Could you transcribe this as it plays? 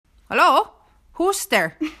Hello? Who's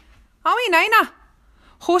there? Oh, Nina.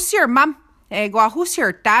 Who's your mom? Who's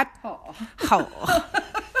your dad? Oh.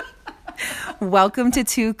 Welcome to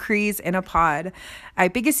Two Crees in a Pod. Ay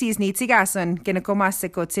bigasis nitzigasun, ginakoma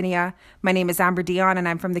sikotinia. My name is Amber Dion, and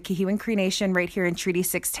I'm from the Kihewin Cree Nation right here in Treaty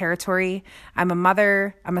 6 territory. I'm a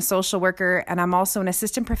mother, I'm a social worker, and I'm also an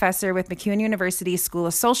assistant professor with MacEwan University School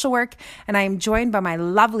of Social Work, and I am joined by my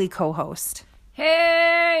lovely co-host.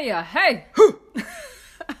 Hey!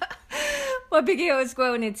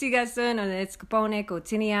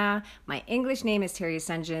 My English name is Terry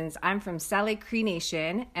Sengens. I'm from Sally Cree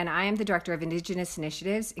Nation, and I am the Director of Indigenous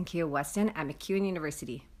Initiatives in Keo Weston at MacEwan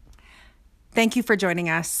University. Thank you for joining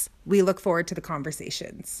us. We look forward to the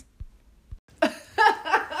conversations. Let's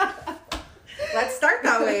start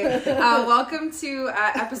that way. Welcome to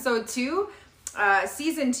episode 2,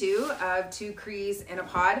 season 2 of Two Crees in a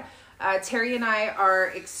Pod. Terry and I are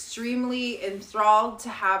extremely enthralled to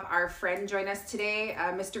have our friend join us today,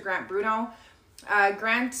 Mr. Grant Bruno.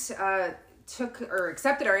 Grant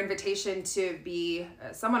accepted our invitation to be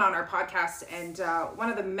someone on our podcast, and one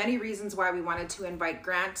of the many reasons why we wanted to invite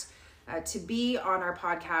Grant to be on our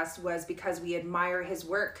podcast was because we admire his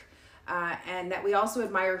work, and that we also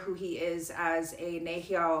admire who he is as a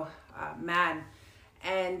Nehiyaw man.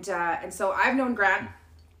 And so I've known Grant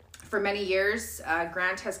for many years.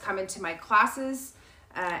 Grant has come into my classes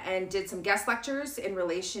and did some guest lectures in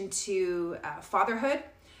relation to fatherhood.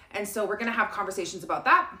 And so we're going to have conversations about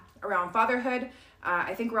that, around fatherhood.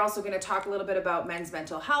 I think we're also going to talk a little bit about men's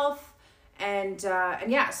mental health. And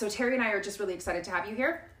yeah, so Terry and I are just really excited to have you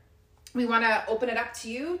here. We want to open it up to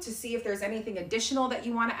you to see if there's anything additional that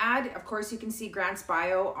you want to add. Of course, you can see Grant's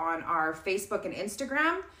bio on our Facebook and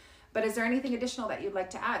Instagram. But is there anything additional that you'd like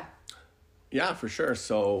to add? Yeah, for sure.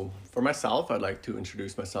 So for myself, I'd like to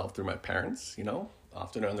introduce myself through my parents.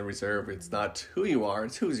 Often on the reserve, it's not who you are,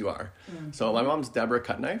 it's whose you are. Mm-hmm. So my mom's Deborah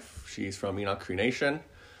Cutknife. She's from Enoch Cree Nation,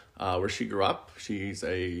 where she grew up. She's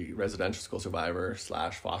a residential school survivor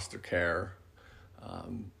 / foster care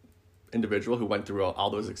individual who went through all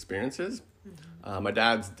those experiences. Mm-hmm. My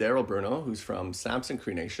dad's Daryl Bruno, who's from Samson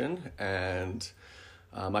Cree Nation, and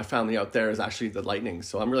my family out there is actually the Lightnings.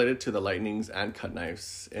 So I'm related to the Lightnings and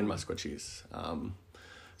Cutknifes in Musquechies.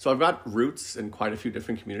 So I've got roots in quite a few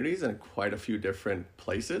different communities and quite a few different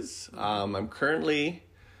places. I'm currently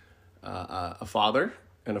a father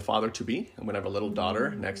and a father-to-be. I'm going to have a little daughter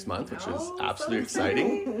next month, which is absolutely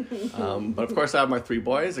exciting. But of course, I have my 3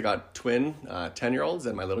 boys. I got twin 10-year-olds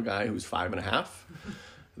and my little guy who's 5.5.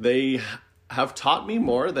 They have taught me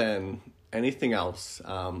more than anything else.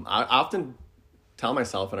 I often tell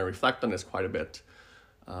myself, and I reflect on this quite a bit,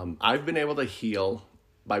 I've been able to heal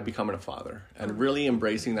by becoming a father and really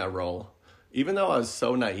embracing that role. Even though I was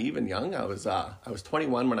so naive and young, I was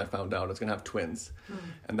 21 when I found out I was going to have twins.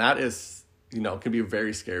 And that is, can be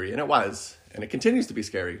very scary. And it was, and it continues to be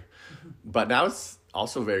scary. But now it's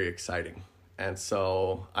also very exciting. And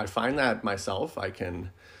so I find that myself, I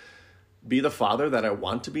can be the father that I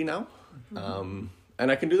want to be now. And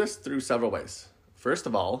I can do this through several ways. First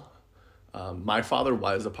of all, my father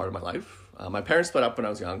was a part of my life. My parents split up when I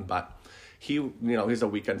was young, but he's a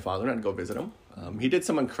weekend father, and I'd go visit him. He did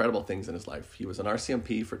some incredible things in his life. He was an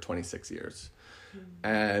RCMP for 26 years.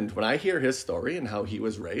 And when I hear his story and how he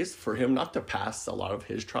was raised, for him not to pass a lot of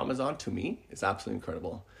his traumas on to me is absolutely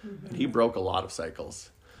incredible. And he broke a lot of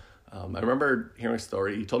cycles. I remember hearing a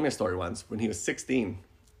story. He told me a story once when he was 16.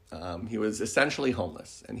 He was essentially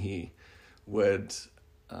homeless, and he would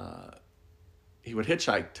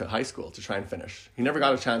hitchhike to high school to try and finish. He never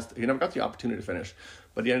got the opportunity to finish,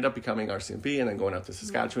 but he ended up becoming RCMP and then going out to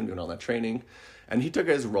Saskatchewan, doing all that training. And he took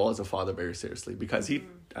his role as a father very seriously because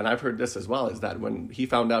and I've heard this as well, is that when he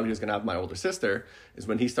found out he was going to have my older sister is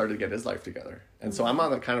when he started to get his life together. And so I'm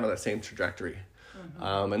on that same trajectory.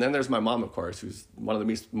 And then there's my mom, of course, who's one of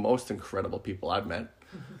the most incredible people I've met.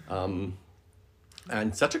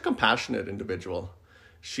 And such a compassionate individual.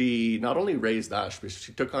 She not only raised us, but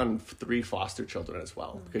she took on 3 foster children as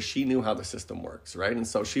well because she knew how the system works, right? And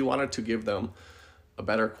so she wanted to give them a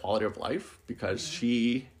better quality of life because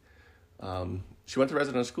she went to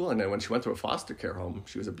residential school, and then when she went to a foster care home,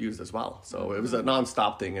 she was abused as well. So it was a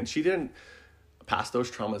nonstop thing, and she didn't pass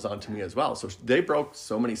those traumas on to me as well. So they broke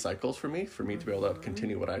so many cycles for me to be able to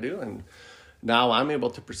continue what I do. And now I'm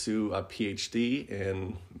able to pursue a PhD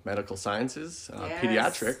in medical sciences,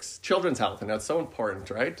 pediatrics, children's health, and that's so important,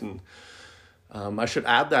 right? And I should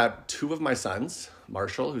add that 2 of my sons,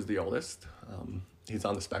 Marshall, who's the oldest, he's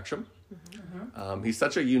on the spectrum. He's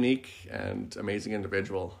such a unique and amazing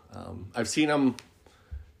individual. I've seen him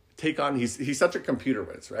take on, he's such a computer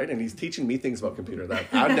whiz, right? And he's teaching me things about computer that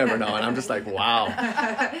I'd never know. And I'm just like, wow.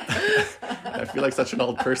 I feel like such an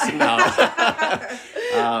old person now.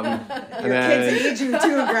 Kids age you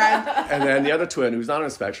too, Grant. And then the other twin, who's not on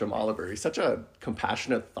a spectrum, Oliver, he's such a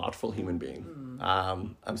compassionate, thoughtful human being.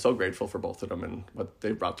 I'm so grateful for both of them and what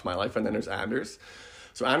they've brought to my life. And then there's Anders.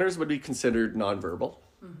 So Anders would be considered nonverbal.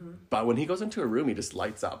 But when he goes into a room, he just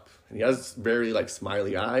lights up. And he has very like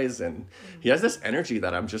smiley eyes, and he has this energy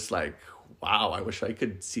that I'm just like, wow, I wish I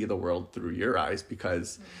could see the world through your eyes,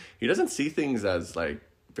 because he doesn't see things as like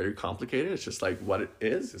very complicated. It's just like what it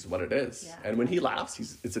is what it is. Yeah. And when he laughs,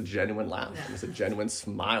 it's a genuine laugh. Yeah. It's a genuine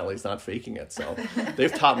smile. He's not faking it. So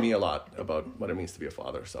they've taught me a lot about what it means to be a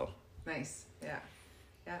father. So nice. Yeah.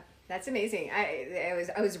 That's amazing.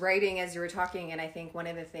 I was writing as you were talking, and I think one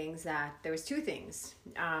of the things that there was two things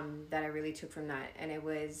that I really took from that, and it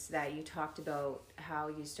was that you talked about how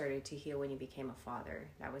you started to heal when you became a father.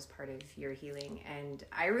 That was part of your healing, and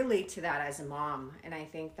I relate to that as a mom. And I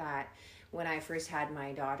think that when I first had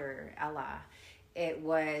my daughter Ella,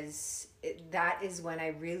 that is when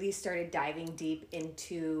I really started diving deep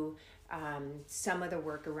into some of the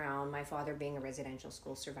work around my father being a residential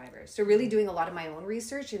school survivor. So really doing a lot of my own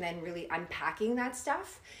research and then really unpacking that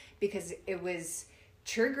stuff, because it was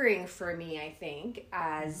triggering for me, I think,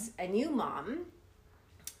 as a new mom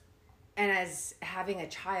and as having a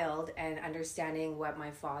child and understanding what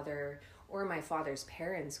my father or my father's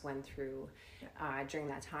parents went through during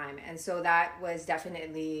that time. And so that was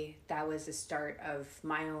definitely, that was the start of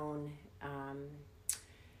my own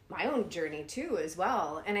journey too as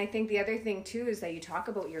well. And I think the other thing too is that you talk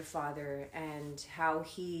about your father and how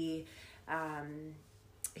he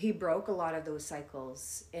broke a lot of those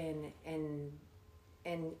cycles in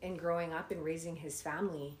growing up and raising his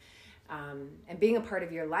family and being a part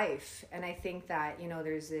of your life. And I think that,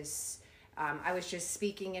 there's this I was just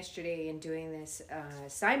speaking yesterday and doing this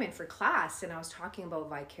assignment for class, and I was talking about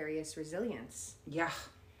vicarious resilience. Yeah.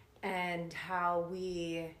 And how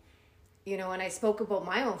we, and I spoke about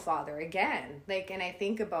my own father again, and I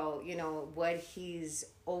think about, what he's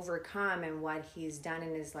overcome and what he's done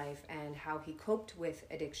in his life and how he coped with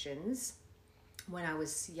addictions when I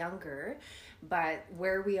was younger, but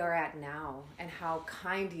where we are at now and how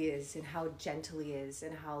kind he is and how gentle he is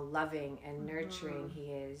and how loving and nurturing he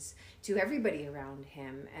is to everybody around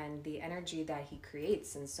him and the energy that he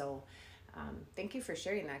creates. And so thank you for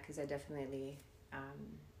sharing that, because that definitely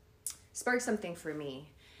sparked something for me.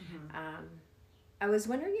 I was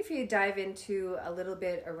wondering if you'd dive into a little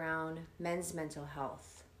bit around men's mental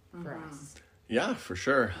health for us. Yeah, for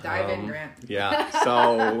sure. Dive in, Grant. Yeah,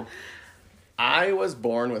 so I was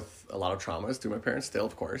born with a lot of traumas through my parents still,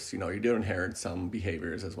 of course. You do inherit some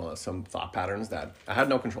behaviors as well as some thought patterns that I had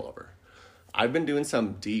no control over. I've been doing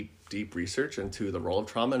some deep research into the role of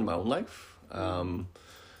trauma in my own life.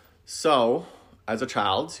 So as a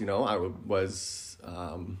child, I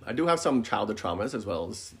do have some childhood traumas as well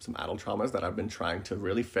as some adult traumas that I've been trying to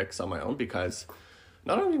really fix on my own, because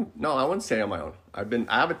I wouldn't say on my own.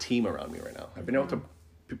 I have a team around me right now. I've been able to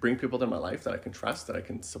bring people into my life that I can trust, that I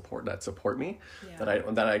can support me, that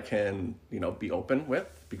I can, be open with,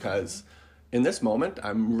 because in this moment,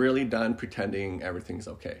 I'm really done pretending everything's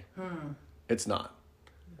okay. It's not.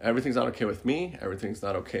 Everything's not okay with me. Everything's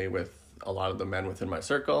not okay with a lot of the men within my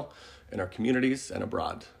circle, in our communities, and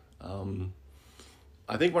abroad.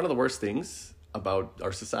 I think one of the worst things about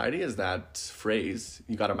our society is that phrase,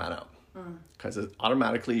 you got to man up. Because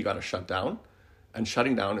automatically you got to shut down. And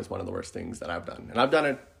shutting down is one of the worst things that I've done. And I've done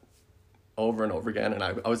it over and over again. And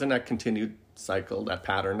I was in that continued cycle, that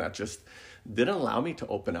pattern that just didn't allow me to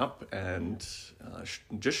open up and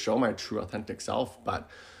just show my true authentic self. But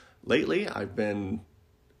lately I've been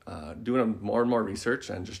doing more and more research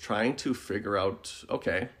and just trying to figure out,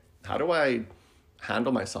 okay, how do I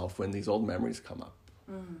handle myself when these old memories come up?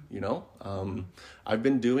 I've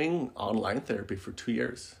been doing online therapy for 2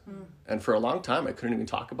 years. And for a long time, I couldn't even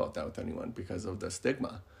talk about that with anyone because of the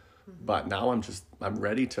stigma. But now I'm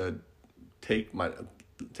ready to take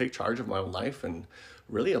charge of my own life and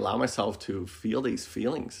really allow myself to feel these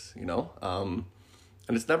feelings, and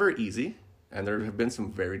it's never easy. And there have been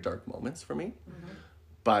some very dark moments for me.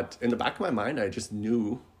 But in the back of my mind, I just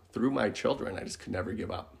knew through my children, I just could never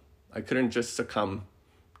give up. I couldn't just succumb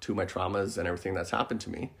to my traumas and everything that's happened to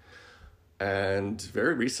me. And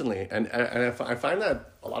very recently, and I find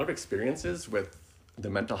that a lot of experiences with the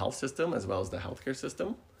mental health system as well as the healthcare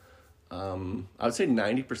system, I would say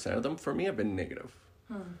 90% of them for me have been negative.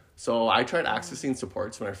 So I tried accessing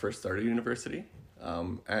supports when I first started university,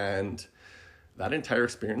 and that entire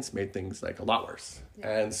experience made things like a lot worse.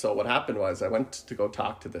 And so what happened was I went to go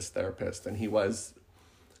talk to this therapist, and he was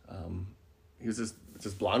He was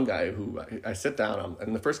this blonde guy who I sit down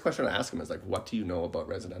and the first question I ask him is like, what do you know about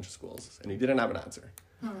residential schools? And he didn't have an answer.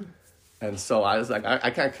 And so I was like,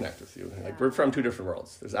 I can't connect with you. Like, we're from two different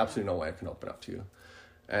worlds. There's absolutely no way I can open up to you.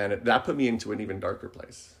 And that put me into an even darker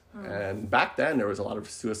place. And back then there was a lot of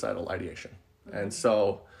suicidal ideation. And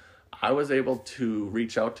so I was able to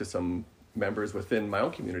reach out to some members within my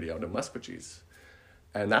own community out in Muskwachees.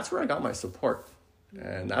 And that's where I got my support.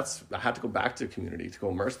 And I had to go back to the community to go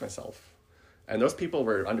immerse myself. And those people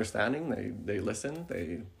were understanding. They listened.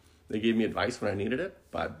 They gave me advice when I needed it.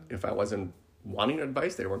 But if I wasn't wanting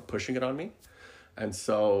advice, they weren't pushing it on me. And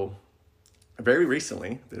so very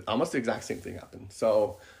recently, almost the exact same thing happened.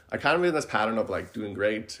 So I kind of in this pattern of like doing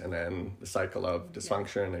great and then the cycle of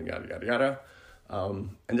dysfunction and yada, yada, yada.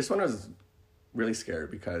 And this one I was really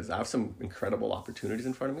scared because I have some incredible opportunities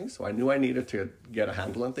in front of me. So I knew I needed to get a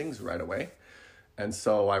handle on things right away. And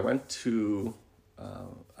so I went to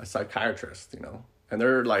a psychiatrist, and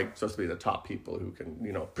they're like supposed to be the top people who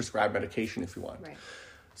can, prescribe medication if you want. Right.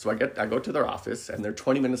 So I go to their office and they're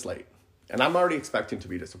 20 minutes late. And I'm already expecting to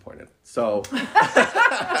be disappointed. So,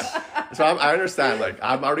 I understand, like,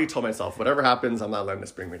 I've already told myself, whatever happens, I'm not letting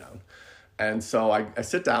this bring me down. And so I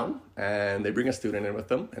sit down and they bring a student in with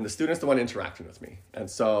them. And the student's the one interacting with me.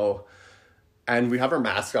 And we have our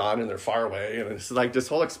mask on and they're far away. And it's like this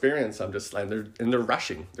whole experience, I'm just like, they're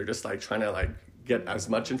rushing. They're just like trying to like get as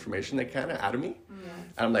much information they can out of me. Yeah.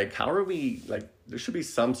 And I'm like, how are we, like, there should be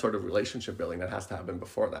some sort of relationship building that has to happen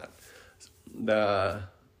before that.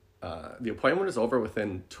 The appointment was over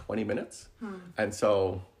within 20 minutes. And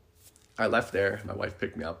so I left there, my wife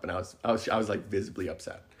picked me up and I was like visibly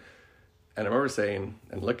upset. And I remember saying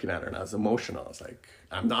and looking at her and I was emotional. I was like,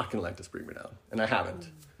 I'm not going to let this bring me down. And I haven't.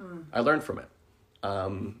 I learned from it.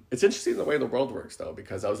 It's interesting the way the world works though,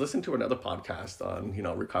 because I was listening to another podcast on,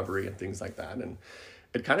 recovery and things like that. And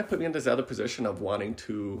it kind of put me in this other position of wanting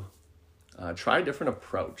to try a different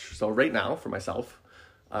approach. So right now for myself,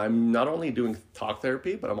 I'm not only doing talk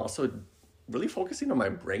therapy, but I'm also really focusing on my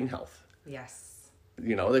brain health. Yes.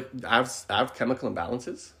 I have chemical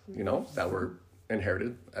imbalances, that were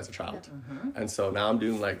inherited as a child. And so now I'm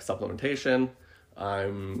doing like supplementation,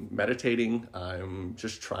 I'm meditating, I'm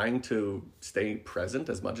just trying to stay present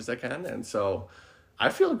as much as I can. And so I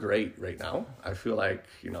feel great right now. I feel like,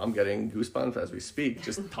 I'm getting goosebumps as we speak,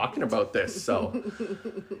 just talking about this. So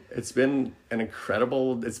it's been an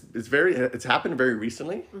incredible, it's happened very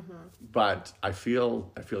recently, but I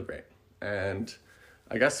feel great. And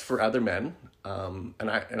I guess for other men,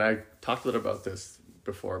 and I talked a little about this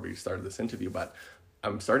before we started this interview, but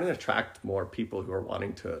I'm starting to attract more people who are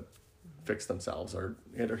wanting to fix themselves or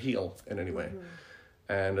heal in any way.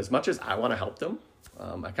 And as much as I want to help them,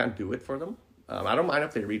 I can't do it for them. I don't mind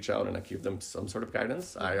if they reach out and I give them some sort of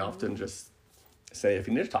guidance. I often just say, if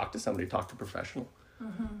you need to talk to somebody, talk to a professional.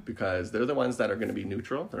 Because they're the ones that are going to be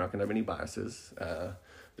neutral. They're not going to have any biases. They're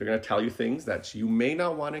going to tell you things that you may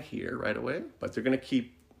not want to hear right away, but they're going to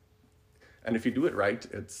keep. And if you do it right,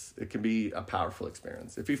 it can be a powerful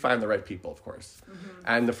experience. If you find the right people, of course.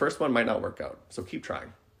 And the first one might not work out. So keep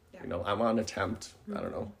trying. Yeah. I'm on attempt,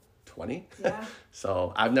 20. Yeah.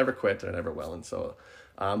 So I've never quit and I never will. And so,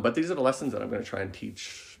 but these are the lessons that I'm going to try and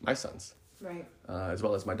teach my sons. Right. As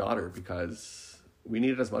well as my daughter, because we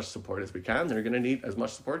need as much support as we can. They're going to need as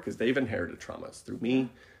much support because they've inherited traumas through me,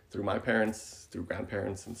 through my parents, through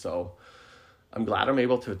grandparents. And so I'm glad I'm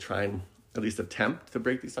able to try and at least attempt to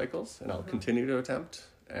break these cycles, and I'll continue to attempt.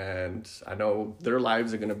 And I know their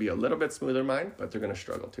lives are going to be a little bit smoother than mine, but they're going to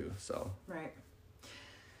struggle too. So right.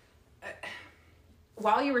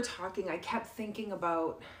 While you were talking, I kept thinking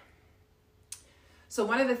about. So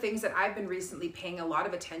one of the things that I've been recently paying a lot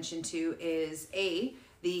of attention to is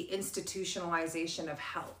the institutionalization of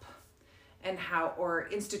help. And how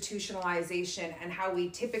we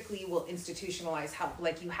typically will institutionalize help.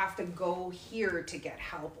 Like you have to go here to get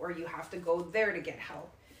help, or you have to go there to get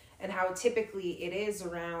help. And how typically it is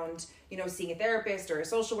around, seeing a therapist or a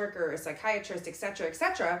social worker or a psychiatrist, et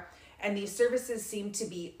cetera, and these services seem to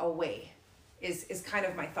be away, is kind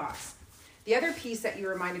of my thoughts. The other piece that you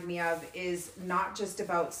reminded me of is not just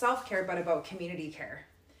about self-care, but about community care.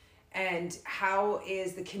 And how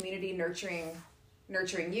is the community nurturing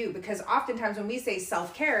you? Because oftentimes when we say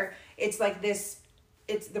self-care, it's like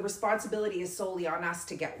it's the responsibility is solely on us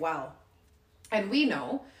to get well. And we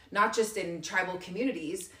know, not just in tribal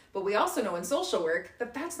communities, but we also know in social work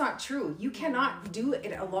that that's not true. You cannot do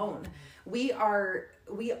it alone. We are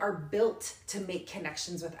built to make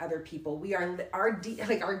connections with other people. Our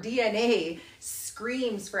DNA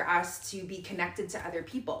screams for us to be connected to other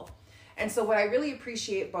people. And so what I really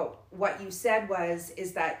appreciate about what you said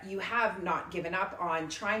is that you have not given up on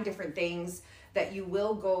trying different things, that you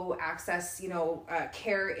will go access,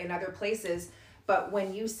 care in other places. But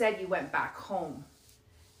when you said you went back home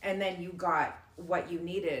and then you got what you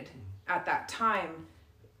needed at that time,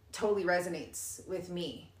 totally resonates with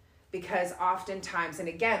me. Because oftentimes, and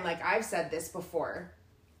again, like I've said this before,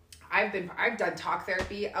 I've done talk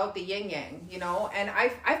therapy out the yin yang, and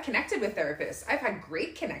I've connected with therapists. I've had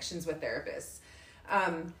great connections with therapists.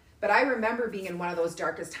 But I remember being in one of those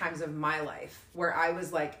darkest times of my life where I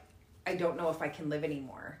was like, I don't know if I can live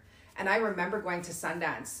anymore. And I remember going to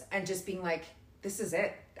Sundance and just being like, this is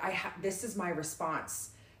it. This is my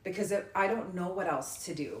response, because I don't know what else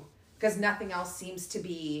to do, because nothing else seems to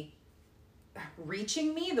be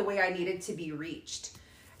reaching me the way I needed to be reached.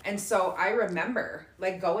 And so I remember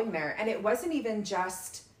like going there, and it wasn't even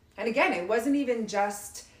just the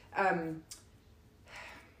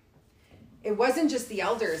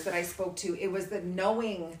elders that I spoke to. It was the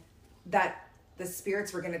knowing that the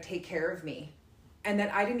spirits were going to take care of me, and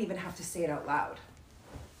that I didn't even have to say it out loud,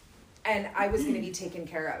 and I was going to be taken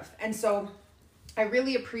care of. And so I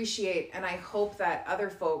really appreciate, and I hope that other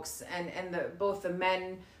folks and both the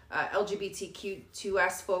men,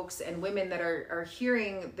 LGBTQ2S folks and women that are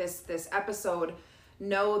hearing this episode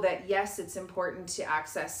know that yes, it's important to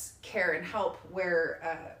access care and help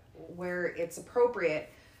where it's appropriate,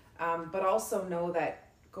 but also know that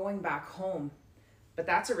going back home, but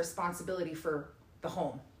that's a responsibility for the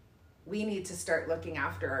home. We need to start looking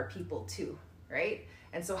after our people too, right?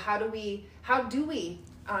 And so how do we have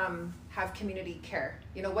community care?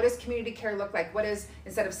 What does community care look like? What is,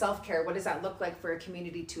 instead of self-care, what does that look like for a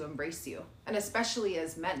community to embrace you? And especially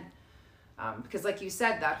as men, because like you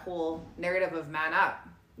said, that whole narrative of man up,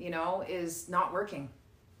 is not working.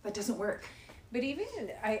 That doesn't work. But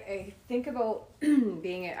even I think about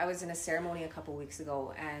I was in a ceremony a couple weeks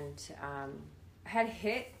ago, and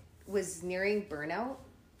was nearing burnout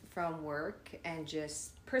from work and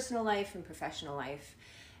just personal life and professional life,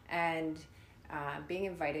 and being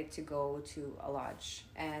invited to go to a lodge,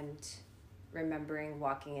 and remembering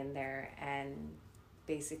walking in there and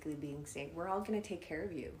basically being saying, we're all going to take care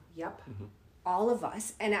of you. Yep. Mm-hmm. All of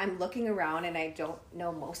us. And I'm looking around and I don't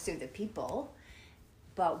know most of the people,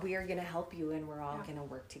 but we are going to help you, and we're all going to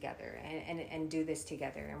work together and do this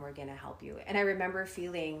together, and we're going to help you. And I remember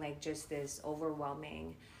feeling like just this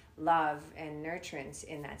overwhelming love and nurturance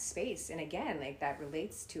in that space. And again, like that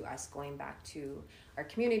relates to us going back to our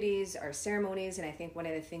communities, our ceremonies. And I think one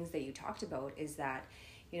of the things that you talked about is that,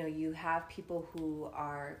 you have people who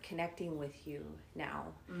are connecting with you now,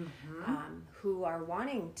 who are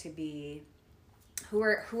wanting to be, who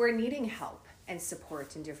are needing help and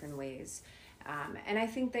support in different ways. And I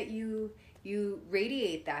think that you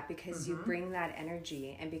radiate that because you bring that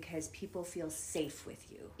energy, and because people feel safe with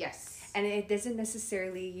you. Yes. And it doesn't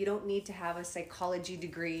necessarily, you don't need to have a psychology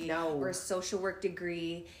degree or a social work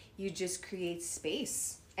degree. You just create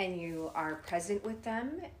space, and you are present with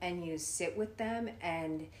them, and you sit with them.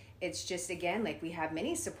 And it's just, again, like we have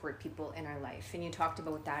many support people in our life. And you talked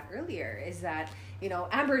about that earlier, is that,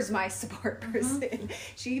 Amber's my support person.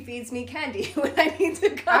 She feeds me candy when I need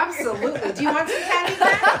to come. Absolutely. Do you want some candy,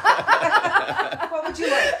 Kat? What would you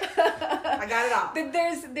like? I got it all. But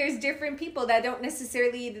there's different people that don't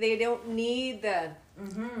necessarily, they don't need the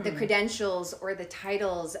credentials or the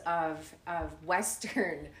titles of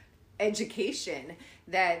Western education,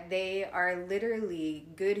 that they are literally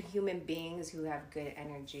good human beings who have good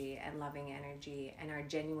energy and loving energy and are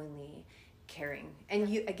genuinely caring. And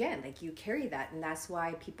you, again, like you carry that, and that's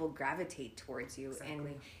why people gravitate towards you.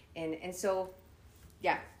 Exactly. And so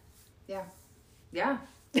yeah. Yeah.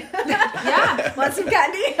 Want some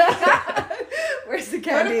candy? Where's the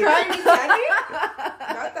candy? Want to try any candy?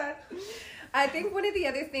 Got that. I think one of the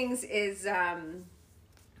other things is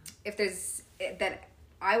if there's that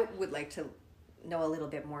I would like to know a little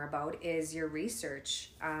bit more about is your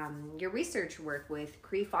research work with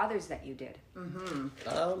Cree fathers that you did.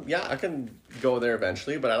 Yeah, I can go there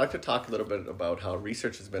eventually, but I'd like to talk a little bit about how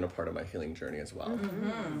research has been a part of my healing journey as well.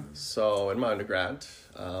 So in my undergrad,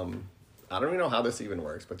 I don't even know how this even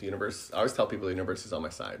works, but the universe, I always tell people the universe is on my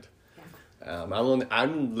side. Yeah.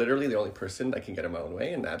 I'm literally the only person that can get in my own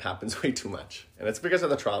way, and that happens way too much. And it's because of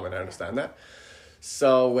the trauma, and I understand that.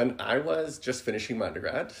 So when I was just finishing my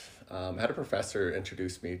undergrad, I had a professor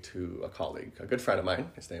introduce me to a colleague, a good friend of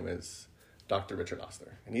mine. His name is Dr. Richard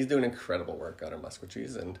Ostler, and he's doing incredible work out in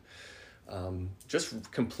Maskwacis. And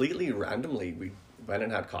just completely randomly, we went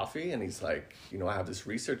and had coffee, and he's like, I have this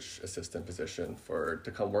research assistant position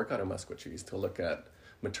to come work out in Maskwacis to look at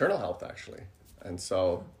maternal health, actually. And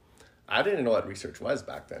so I didn't know what research was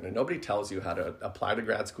back then, and nobody tells you how to apply to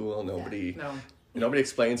grad school. Nobody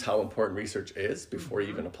explains how important research is before you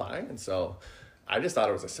even apply. And so I just thought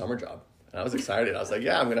it was a summer job. And I was excited. I was like,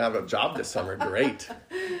 yeah, I'm going to have a job this summer. Great.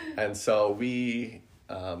 And so he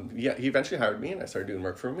eventually hired me, and I started doing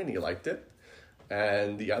work for him, and he liked it.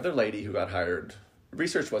 And the other lady who got hired,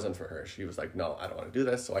 research wasn't for her. She was like, no, I don't want to do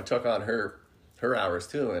this. So I took on her hours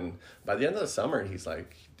too. And by the end of the summer, he's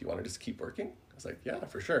like, do you want to just keep working? I was like, yeah,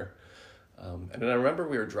 for sure. And then I remember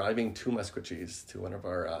we were driving to Maskwacis to one of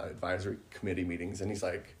our advisory committee meetings, and he's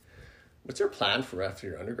like, what's your plan for after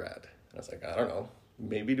your undergrad? And I was like, I don't know,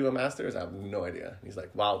 maybe do a master's? I have no idea. And he's like,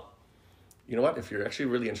 wow, you know what? If you're actually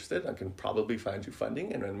really interested, I can probably find you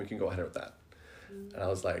funding, and then we can go ahead with that. And I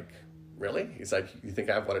was like, really? He's like, you think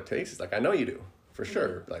I have what it takes? He's like, I know you do, for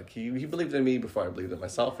sure. Like, he believed in me before I believed in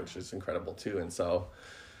myself, which is incredible too. And so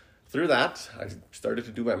through that, I started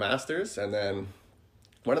to do my master's, and then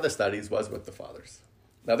one of the studies was with the fathers.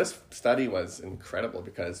 Now, this study was incredible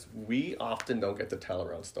because we often don't get to tell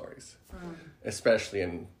our own stories, especially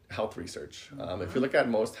in health research. If you look at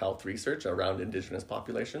most health research around Indigenous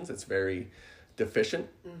populations, it's very deficient.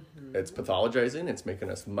 It's pathologizing. It's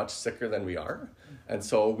making us much sicker than we are. And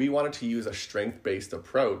so we wanted to use a strength-based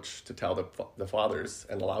approach to tell the fathers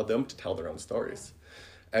and allow them to tell their own stories.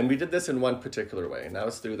 And we did this in one particular way, and that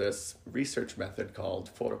was through this research method called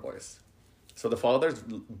photo voice. So the fathers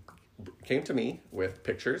came to me with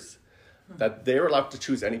pictures that they were allowed to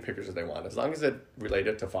choose any pictures that they want, as long as it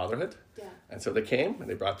related to fatherhood. Yeah. And so they came and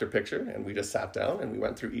they brought their picture, and we just sat down and we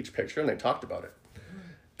went through each picture and they talked about it.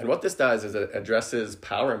 And what this does is it addresses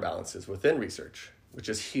power imbalances within research, which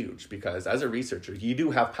is huge because as a researcher, you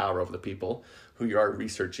do have power over the people who you are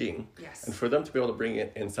researching. Yes. And for them to be able to bring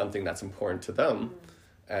it in something that's important to them,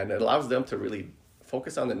 and it allows them to really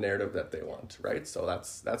focus on the narrative that they want, right? So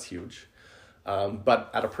that's huge. But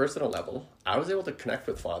at a personal level, I was able to connect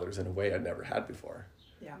with fathers in a way I'd never had before.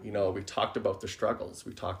 Yeah. You know, we talked about the struggles.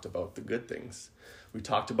 We talked about the good things. We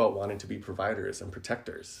talked about wanting to be providers and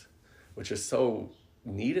protectors, which is so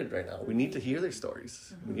needed right now. We need to hear their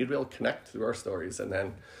stories. We need to be able to connect through our stories and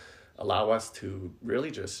then allow us to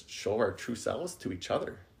really just show our true selves to each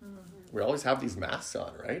other. We always have these masks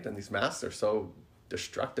on, right? And these masks are so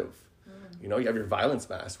destructive. You know, you have your violence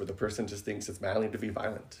mask where the person just thinks it's manly to be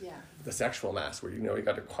violent. Yeah. The sexual mask where, you know, you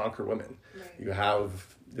got to conquer women. Right.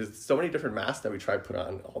 There's so many different masks that we try to put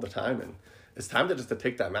on all the time. And it's time to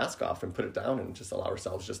take that mask off and put it down and just allow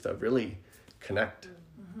ourselves just to really connect.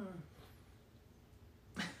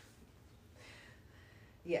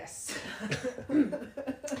 Yes.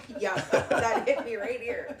 Yeah, that hit me right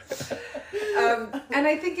here.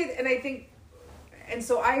 And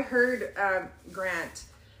so I heard Grant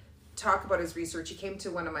talk about his research. He came to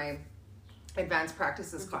one of my advanced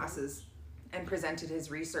practices classes and presented his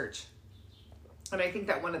research. And I think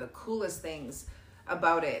that one of the coolest things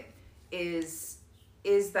about it is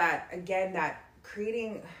that, again, that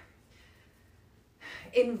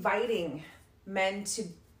inviting men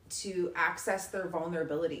to access their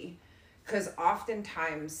vulnerability, because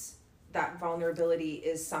oftentimes that vulnerability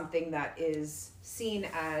is something that is seen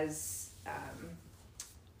as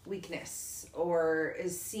weakness, or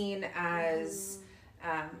is seen as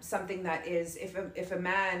something that is, if a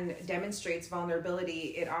man demonstrates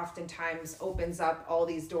vulnerability, it oftentimes opens up all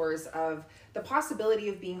these doors of the possibility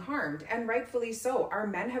of being harmed, and rightfully so. Our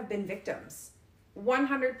men have been victims.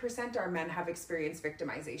 100% our men have experienced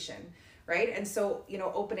victimization, right? And so, you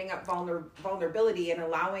know, opening up vulnerability and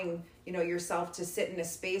allowing, you know, yourself to sit in a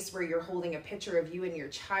space where you're holding a picture of you and your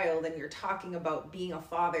child and you're talking about being a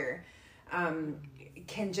father,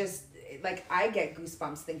 can just, like, I get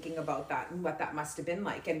goosebumps thinking about that and what that must have been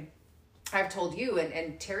like. And I've told you,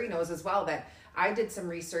 and Terry knows as well, that I did some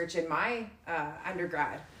research in my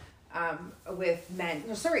undergrad with men.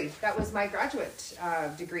 No, sorry, that was my graduate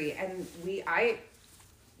degree. And I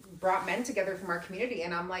brought men together from our community,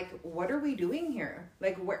 and I'm like, what are we doing here?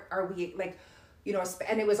 Like, where are we, like, you know,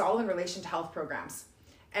 and it was all in relation to health programs.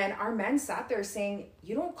 And our men sat there saying,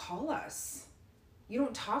 you don't call us. You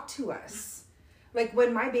don't talk to us. Like,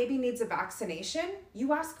 when my baby needs a vaccination,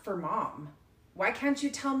 you ask for mom. Why can't you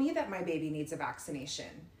tell me that my baby needs a vaccination?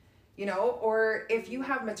 You know, or if you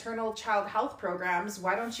have maternal child health programs,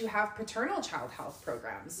 why don't you have paternal child health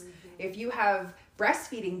programs? If you have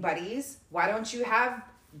breastfeeding buddies, why don't you have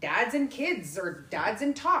dads and kids, or dads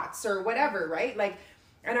and tots, or whatever, right? Like,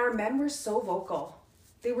 and our men were so vocal.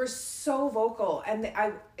 They were so vocal, and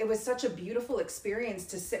it was such a beautiful experience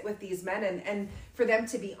to sit with these men and for them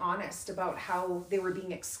to be honest about how they were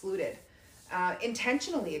being excluded,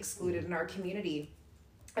 intentionally excluded in our community.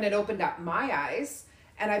 And it opened up my eyes,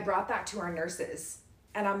 and I brought that to our nurses.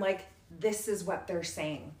 And I'm like, this is what they're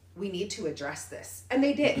saying. We need to address this. And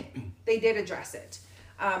they did. They did address it.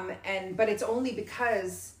 But it's only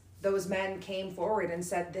because those men came forward and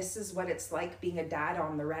said, this is what it's like being a dad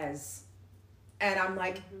on the res. And I'm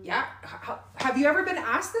like, yeah, have you ever been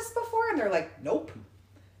asked this before? And they're like, nope.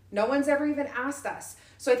 No one's ever even asked us.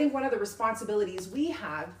 So I think one of the responsibilities we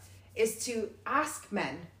have is to ask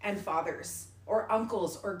men and fathers or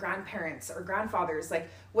uncles or grandparents or grandfathers, like,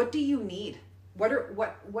 what do you need?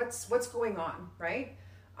 What's going on, right?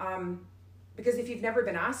 Because if you've never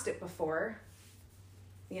been asked it before,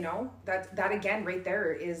 you know, that again right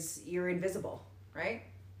there is you're invisible, right?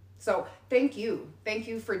 So thank you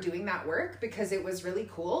for doing that work, because it was really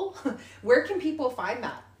cool. Where can people find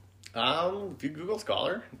that? If you Google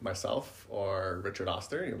Scholar, myself or Richard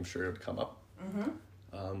Oster, I'm sure it would come up.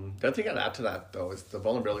 The other thing I'd add to that, though, is the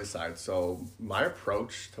vulnerability side. So my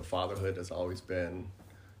approach to fatherhood has always been,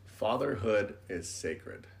 fatherhood is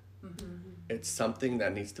sacred. It's something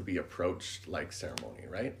that needs to be approached like ceremony,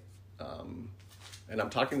 right? And I'm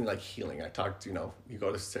talking like healing. You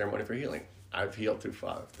go to ceremony for healing. I've healed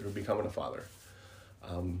through becoming a father.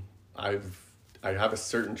 I have a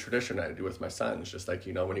certain tradition I do with my sons, just like,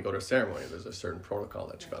 when you go to a ceremony, there's a certain protocol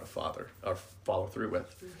that you got to follow through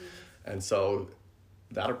with. And so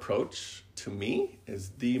that approach, to me, is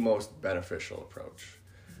the most beneficial approach.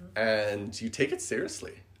 And you take it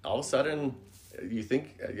seriously. All of a sudden, you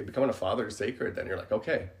think you're becoming a father is sacred, then you're like,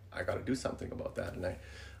 okay, I got to do something about that. And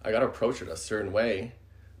I got to approach it a certain way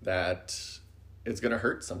that it's going to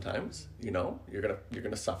hurt sometimes. You're going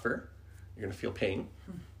to suffer. You're going to feel pain.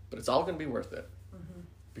 But it's all going to be worth it,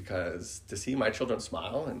 because to see my children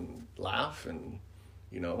smile and laugh and,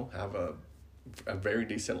 have a very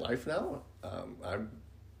decent life now, I'm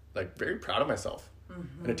like very proud of myself.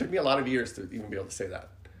 And it took me a lot of years to even be able to say that.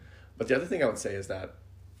 But the other thing I would say is that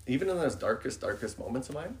even in those darkest moments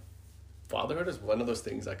of mine, fatherhood is one of those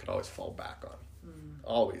things I could always fall back on.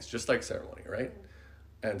 Always, just like ceremony, right?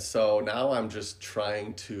 And so now I'm just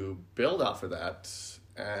trying to build off of that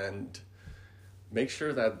and make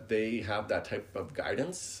sure that they have that type of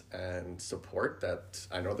guidance and support that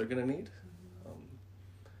I know they're going to need.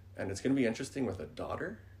 And it's going to be interesting with a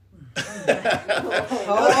daughter.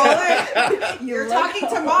 You're talking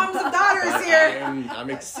to moms of daughters here. I'm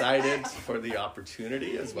excited for the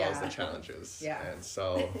opportunity as well as the challenges. Yeah. And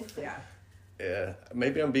so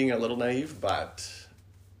maybe I'm being a little naive, but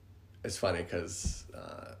it's funny because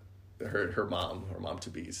her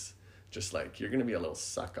mom-to-be's just like, you're going to be a little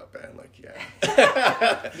suck up, and like,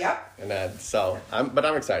 yeah. Yep. And then, so I'm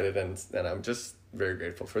excited, and I'm just very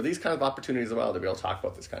grateful for these kind of opportunities as well to be able to talk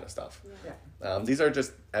about this kind of stuff. Yeah. These are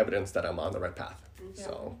just evidence that I'm on the right path. Yeah.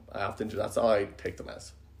 So I often do, that's all I take them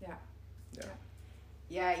as. Yeah. Yeah.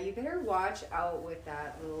 Yeah, you better watch out with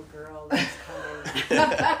that little girl that's coming.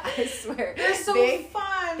 I swear. They're so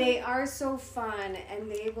fun. They are so fun,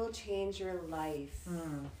 and they will change your life.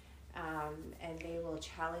 And they will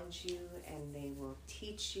challenge you, and they will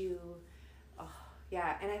teach you. Oh,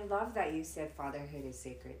 yeah, and I love that you said fatherhood is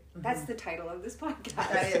sacred. That's the title of this podcast.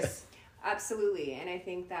 That is. Absolutely, and I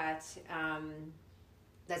think that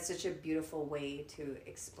that's such a beautiful way to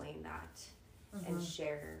explain that and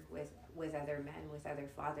share with other men, with other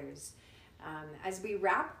fathers. As we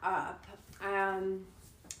wrap up,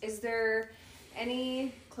 is there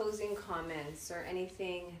any closing comments or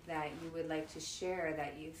anything that you would like to share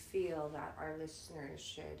that you feel that our listeners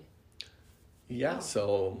should? Yeah,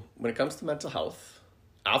 so when it comes to mental health,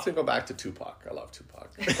 I often go back to Tupac. I love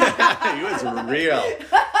Tupac. He was real.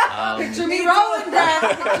 Picture me rolling, Dad.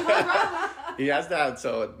 Picture me rolling. He has that.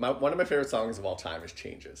 So one of my favorite songs of all time is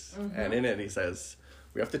Changes. And in it he says,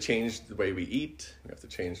 we have to change the way we eat, we have to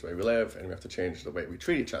change the way we live, and we have to change the way we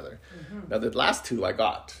treat each other. Now, the last two I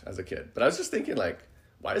got as a kid. But I was just thinking, like,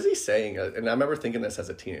 why is he saying, and I remember thinking this as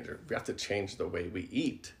a teenager, we have to change the way we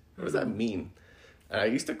eat. What does that mean? And I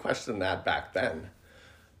used to question that back then.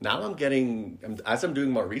 Now as I'm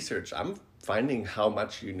doing more research, I'm finding how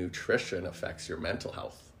much your nutrition affects your mental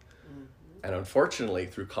health. And unfortunately,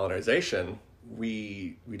 through colonization,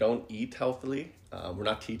 we don't eat healthily. We're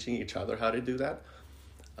not teaching each other how to do that.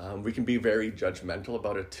 We can be very judgmental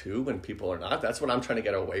about it too when people are not. That's what I'm trying to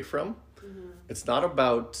get away from. It's not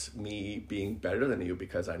about me being better than you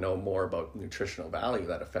because I know more about nutritional value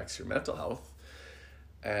that affects your mental health.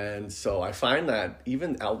 And so I find that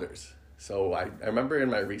even elders, so I remember in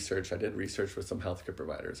my research, I did research with some healthcare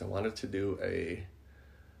providers. I wanted to do a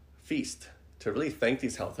feast to really thank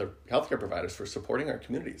these healthcare providers for supporting our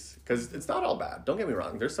communities. Because it's not all bad. Don't get me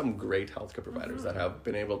wrong. There's some great healthcare providers that have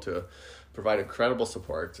been able to provide incredible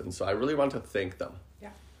support. And so I really want to thank them.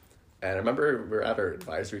 Yeah. And I remember we were at our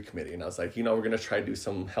advisory committee, and I was like, we're going to try to do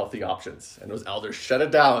some healthy options. And those elders shut it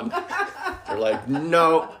down. They're like,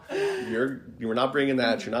 no, you're not bringing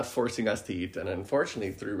that. You're not forcing us to eat. And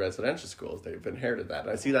unfortunately, through residential schools, they've inherited that. And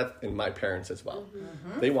I see that in my parents as well.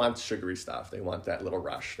 Mm-hmm. They want sugary stuff. They want that little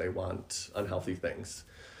rush. They want unhealthy things.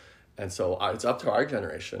 And so it's up to our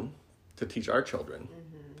generation to teach our children.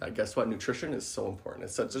 Guess what? Nutrition is so important.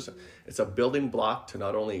 It's a building block to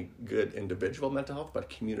not only good individual mental health, but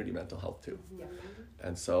community mental health too. Yeah.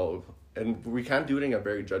 And we can't do it in a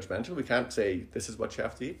very judgmental. We can't say this is what you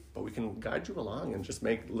have to eat, but we can guide you along and just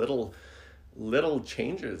make little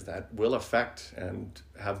changes that will affect and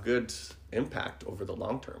have good impact over the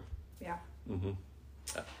long term. Yeah. Mm-hmm.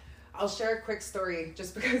 I'll share a quick story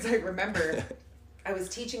just because I remember. I was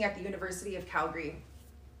teaching at the University of Calgary.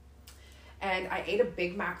 And I ate a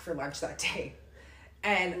Big Mac for lunch that day.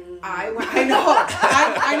 And I know.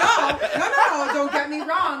 No, don't get me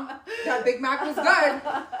wrong. That Big Mac was good.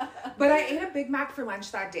 But I ate a Big Mac for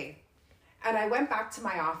lunch that day. And I went back to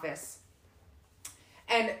my office.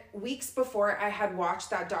 And weeks before, I had watched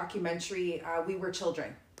that documentary, We Were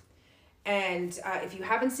Children. And if you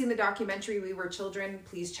haven't seen the documentary, We Were Children,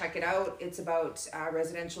 please check it out. It's about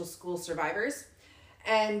residential school survivors.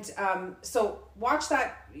 And so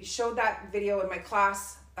showed that video in my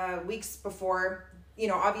class weeks before,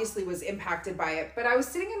 obviously was impacted by it. But I was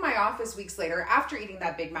sitting in my office weeks later after eating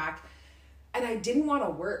that Big Mac, and I didn't want to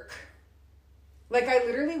work. Like, I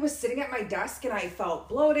literally was sitting at my desk and I felt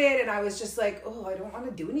bloated, and I was just like, oh, I don't want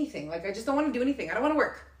to do anything. Like, I just don't want to do anything. I don't want to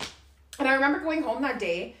work. And I remember going home that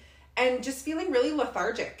day and just feeling really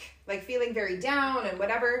lethargic, like feeling very down and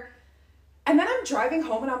whatever. And then I'm driving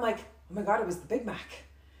home and I'm like, oh my God, it was the Big Mac.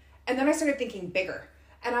 And then I started thinking bigger.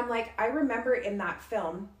 And I'm like, I remember in that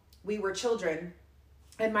film, We Were Children,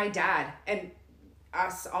 and my dad, and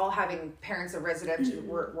us all having parents of residential,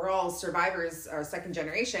 we're all survivors, second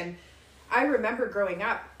generation. I remember growing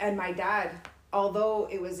up, and my dad, although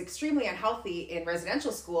it was extremely unhealthy in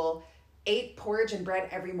residential school, ate porridge and bread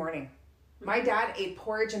every morning. My dad ate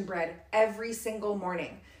porridge and bread every single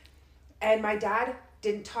morning. And my dad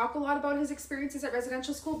didn't talk a lot about his experiences at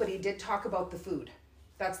residential school, but he did talk about the food.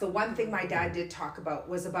 That's the one thing my dad did talk about,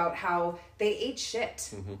 was about how they ate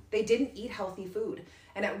shit. Mm-hmm. They didn't eat healthy food.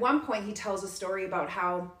 And at one point he tells a story about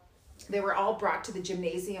how they were all brought to the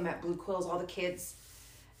gymnasium at Blue Quills, all the kids,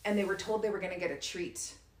 and they were told they were going to get a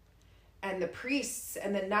treat. And the priests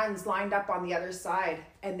and the nuns lined up on the other side,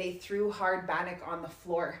 and they threw hard bannock on the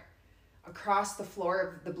floor, across the floor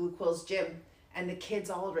of the Blue Quills gym, and the kids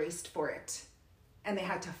all raced for it. And they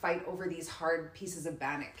had to fight over these hard pieces of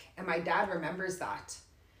bannock. And my dad remembers that.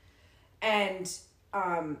 And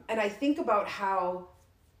I think about how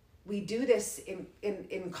we do this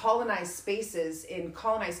in colonized spaces, in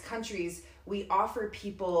colonized countries. We offer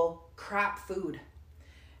people crap food.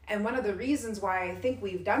 And one of the reasons why I think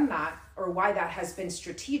we've done that, or why that has been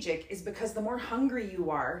strategic, is because the more hungry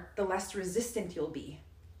you are, the less resistant you'll be.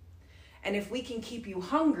 And if we can keep you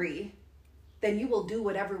hungry, then you will do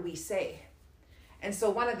whatever we say. And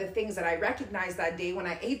so one of the things that I recognized that day when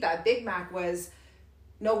I ate that Big Mac was,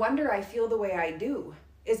 no wonder I feel the way I do,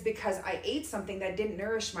 is because I ate something that didn't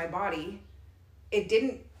nourish my body. It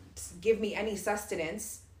didn't give me any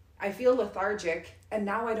sustenance. I feel lethargic, and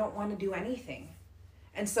now I don't want to do anything.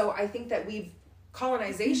 And so I think that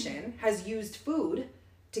colonization has used food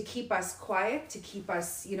to keep us quiet, to keep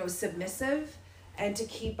us, submissive, and to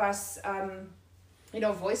keep us,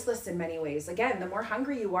 voiceless in many ways. Again, the more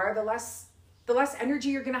hungry you are, the less energy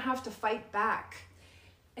you're going to have to fight back.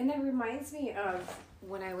 And it reminds me of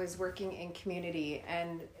when I was working in community.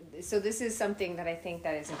 And so this is something that I think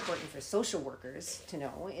that is important for social workers to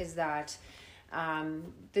know, is that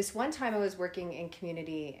this one time I was working in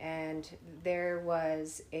community, and there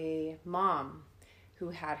was a mom who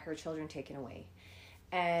had her children taken away.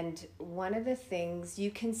 And one of the things you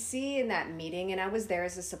can see in that meeting, and I was there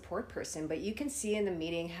as a support person, but you can see in the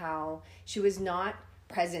meeting how she was not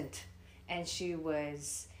present, and she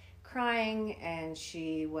was crying, and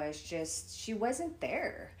she wasn't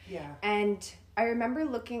there. Yeah. And I remember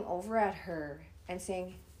looking over at her and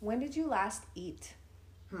saying, when did you last eat?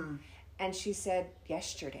 And she said,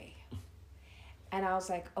 yesterday. And I was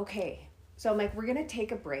like, okay. So I'm like, we're going to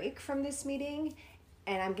take a break from this meeting,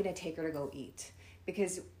 and I'm going to take her to go eat.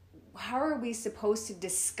 Because how are we supposed to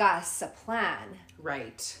discuss a plan?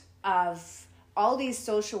 Right. Of all these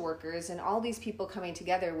social workers and all these people coming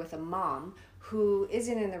together with a mom who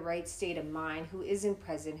isn't in the right state of mind, who isn't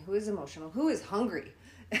present, who is emotional, who is hungry.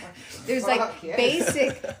 There's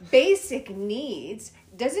basic needs,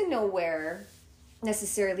 doesn't know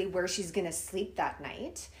necessarily where she's going to sleep that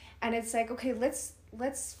night. And it's like, okay, let's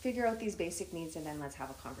let's figure out these basic needs and then let's have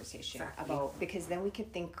a conversation about, because then we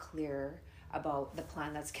could think clear about the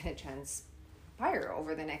plan that's going to transpire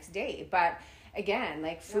over the next day. But again,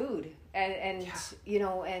 like food and you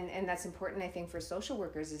know, and that's important, I think, for social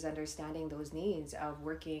workers, is understanding those needs of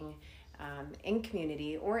working in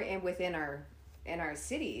community or within our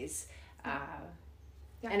cities,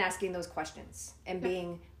 and asking those questions and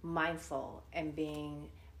being mindful and being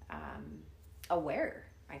aware,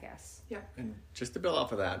 I guess. Yeah. And just to build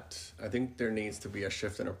off of that, I think there needs to be a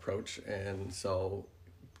shift in approach, and so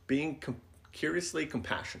being curiously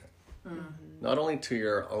compassionate. Not only to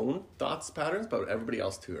your own thoughts patterns, but everybody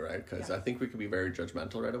else too, right? Because I think we could be very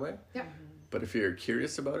judgmental right away. Yeah. But if you're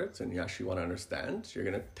curious about it and you actually want to understand, you're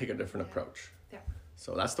going to take a different approach. Yeah.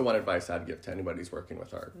 So that's the one advice I'd give to anybody who's working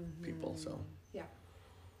with our people. So yeah.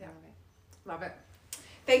 Love it.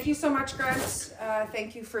 Thank you so much, Grant.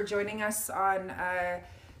 Thank you for joining us on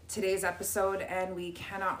today's episode, and we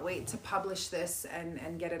cannot wait to publish this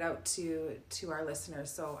and get it out to our listeners.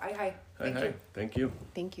 So thank you.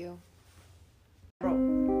 Thank you.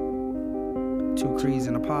 Two Crees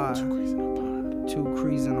in a pod. Two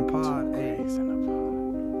Crees in a pod. Hey.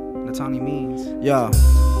 Natani means. Yo.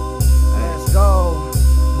 Let's go.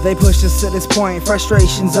 They pushed us to this point,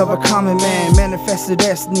 frustrations of a common man. Manifest the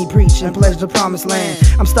destiny, preach and pledge the promised land.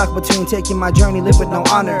 I'm stuck between taking my journey, live with no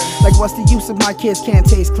honor. Like what's the use if my kids can't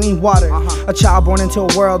taste clean water? A child born into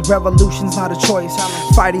a world, revolution's not a choice.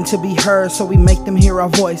 Fighting to be heard, so we make them hear our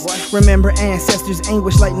voice. Remember ancestors'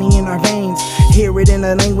 anguish, lightning in our veins. Hear it in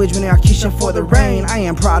the language when they are kissing for the rain. I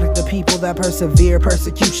am product of people that persevere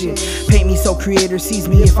persecution. Paint me so creator sees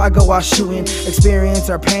me if I go out shooting. Experience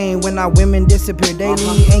our pain when our women disappear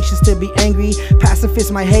daily. Anxious to be angry, pacifists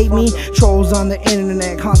might hate me. Trolls on the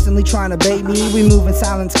internet constantly trying to bait me. We move in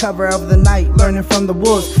silence, cover of the night, learning from the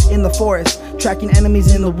wolves in the forest, tracking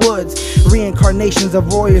enemies in the woods. Reincarnations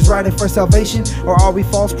of warriors riding for salvation, or are we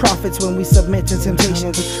false prophets when we submit to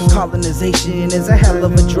temptation? Colonization is a hell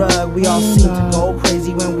of a drug. We all seem to go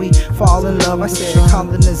crazy when we fall in love. I said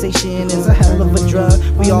colonization is a hell of a drug.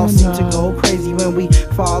 We all seem to go crazy when we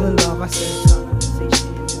fall in love. I said